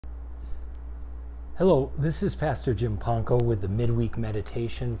Hello, this is Pastor Jim Ponko with the Midweek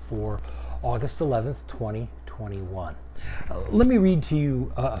Meditation for August 11th, 2021. Let me read to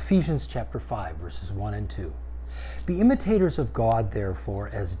you Ephesians chapter 5, verses 1 and 2. Be imitators of God,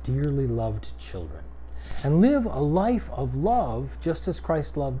 therefore, as dearly loved children, and live a life of love just as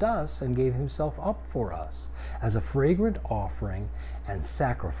Christ loved us and gave himself up for us as a fragrant offering and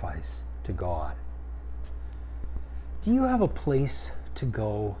sacrifice to God. Do you have a place to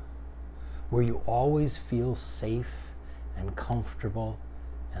go where you always feel safe and comfortable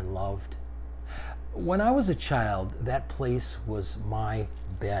and loved? When I was a child, that place was my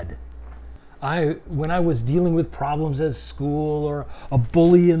bed. When I was dealing with problems at school, or a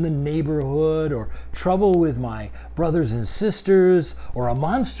bully in the neighborhood, or trouble with my brothers and sisters, or a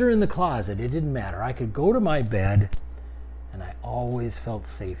monster in the closet, it didn't matter. I could go to my bed and I always felt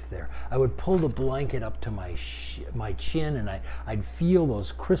safe there. I would pull the blanket up to my chin, and I'd feel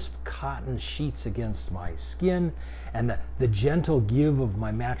those crisp cotton sheets against my skin, and the gentle give of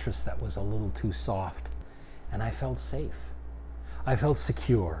my mattress that was a little too soft. And I felt safe. I felt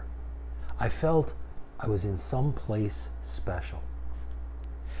secure. I felt I was in some place special.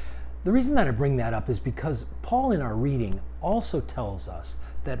 The reason that I bring that up is because Paul in our reading also tells us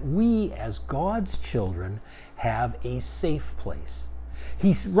that we as God's children have a safe place.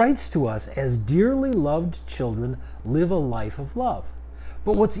 He writes to us, as dearly loved children, live a life of love.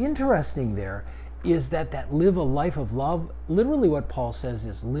 But what's interesting there is that live a life of love, literally what Paul says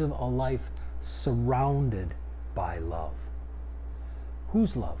is live a life surrounded by love.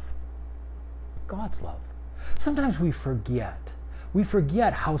 Whose love? God's love. Sometimes we forget. We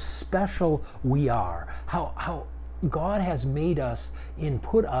forget how special we are, how God has made us and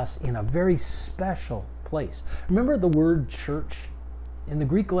put us in a very special place. Remember the word church? In the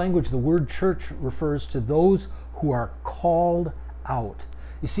Greek language, the word church refers to those who are called out.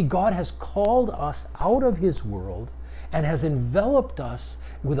 You see, God has called us out of his world and has enveloped us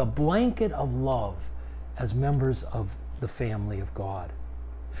with a blanket of love as members of the family of God.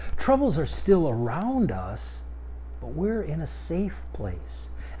 Troubles are still around us, but we're in a safe place.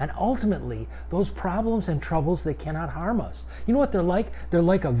 And ultimately, those problems and troubles, they cannot harm us. You know what they're like? They're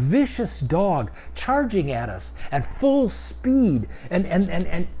like a vicious dog charging at us at full speed.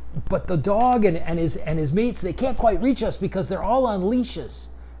 But the dog and his mates, they can't quite reach us because they're all on leashes,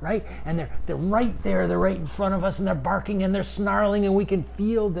 right? And they're right there, they're right in front of us, and they're barking and they're snarling, and we can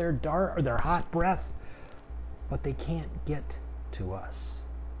feel their hot breath. But they can't get to us.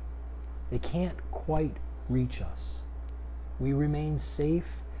 They can't quite reach us. We remain safe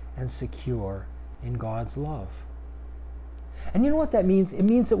and secure in God's love. And you know what that means? It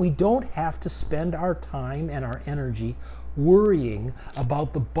means that we don't have to spend our time and our energy worrying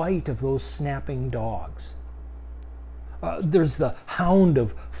about the bite of those snapping dogs. There's the hound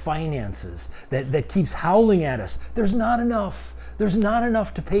of finances that keeps howling at us. There's not enough. There's not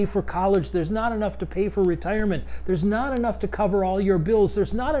enough to pay for college. There's not enough to pay for retirement. There's not enough to cover all your bills.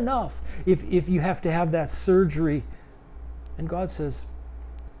 There's not enough if you have to have that surgery. And God says,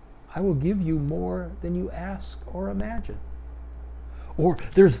 I will give you more than you ask or imagine. Or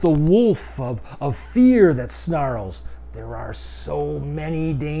there's the wolf of fear that snarls. There are so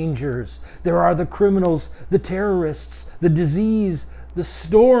many dangers. There are the criminals, the terrorists, the disease, the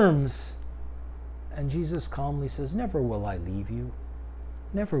storms. And Jesus calmly says, never will I leave you.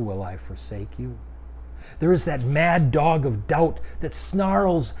 Never will I forsake you. There is that mad dog of doubt that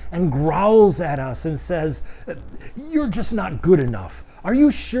snarls and growls at us and says, you're just not good enough. Are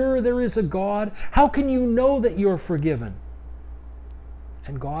you sure there is a God? How can you know that you're forgiven?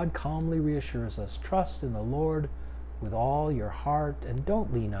 And God calmly reassures us, trust in the Lord with all your heart and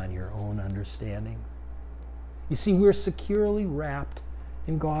don't lean on your own understanding. You see, we're securely wrapped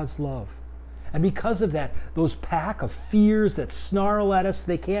in God's love. And because of that, those pack of fears that snarl at us,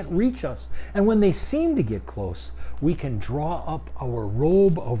 they can't reach us. And when they seem to get close, we can draw up our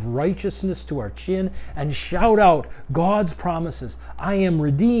robe of righteousness to our chin and shout out God's promises. I am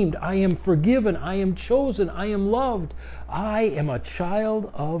redeemed. I am forgiven. I am chosen. I am loved. I am a child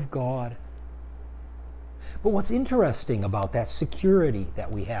of God. But what's interesting about that security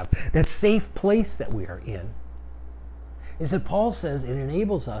that we have, that safe place that we are in, is that Paul says it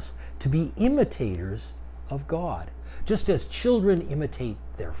enables us to be imitators of God. Just as children imitate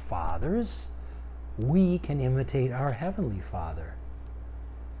their fathers, we can imitate our Heavenly Father.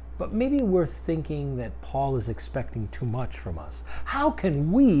 But maybe we're thinking that Paul is expecting too much from us. How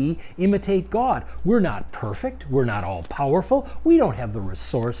can we imitate God? We're not perfect. We're not all powerful. We don't have the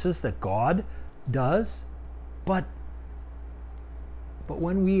resources that God does. But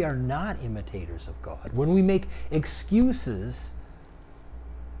when we are not imitators of God, when we make excuses,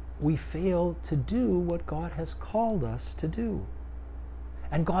 we fail to do what God has called us to do.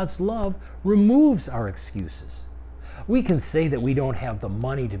 And God's love removes our excuses. We can say that we don't have the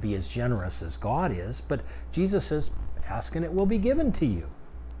money to be as generous as God is, but Jesus says, ask and it will be given to you.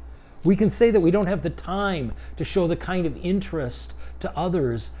 We can say that we don't have the time to show the kind of interest to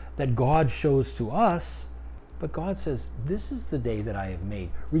others that God shows to us, but God says, this is the day that I have made.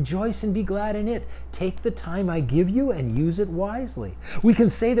 Rejoice and be glad in it. Take the time I give you and use it wisely. We can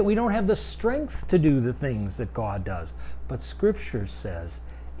say that we don't have the strength to do the things that God does, but Scripture says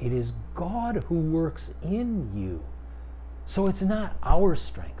it is God who works in you. So it's not our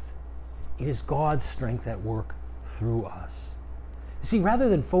strength. It is God's strength at work through us. You see, rather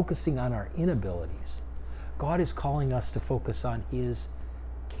than focusing on our inabilities, God is calling us to focus on His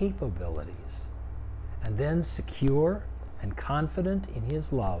capabilities. And then, secure and confident in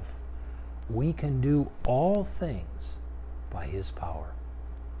His love, we can do all things by His power.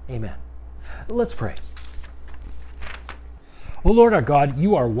 Amen. Let's pray. O Lord our God,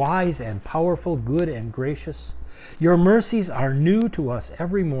 you are wise and powerful, good and gracious. Your mercies are new to us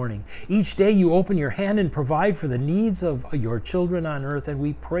every morning. Each day you open your hand and provide for the needs of your children on earth, and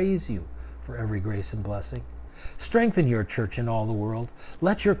we praise you for every grace and blessing. Strengthen your church in all the world.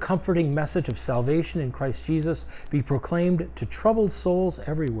 Let your comforting message of salvation in Christ Jesus be proclaimed to troubled souls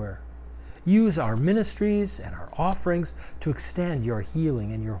everywhere. Use our ministries and our offerings to extend your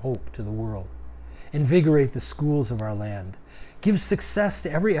healing and your hope to the world. Invigorate the schools of our land. Give success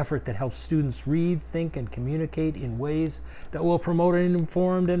to every effort that helps students read, think, and communicate in ways that will promote an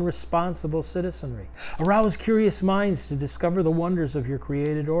informed and responsible citizenry. Arouse curious minds to discover the wonders of your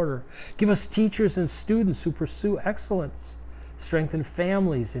created order. Give us teachers and students who pursue excellence. Strengthen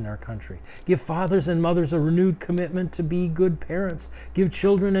families in our country. Give fathers and mothers a renewed commitment to be good parents. Give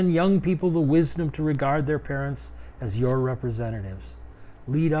children and young people the wisdom to regard their parents as your representatives.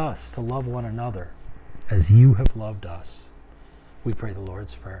 Lead us to love one another as you have loved us. We pray the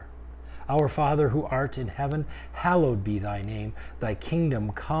Lord's Prayer. Our Father who art in heaven, hallowed be thy name. Thy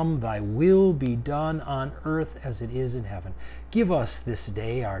kingdom come, thy will be done on earth as it is in heaven. Give us this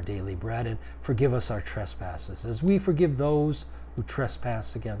day our daily bread, and forgive us our trespasses, as we forgive those who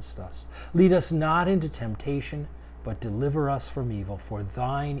trespass against us. Lead us not into temptation, but deliver us from evil. For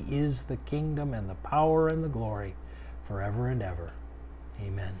thine is the kingdom and the power and the glory forever and ever.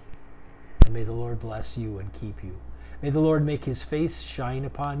 Amen. And may the Lord bless you and keep you. May the Lord make his face shine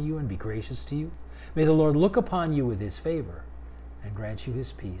upon you and be gracious to you. May the Lord look upon you with his favor and grant you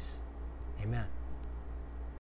his peace. Amen.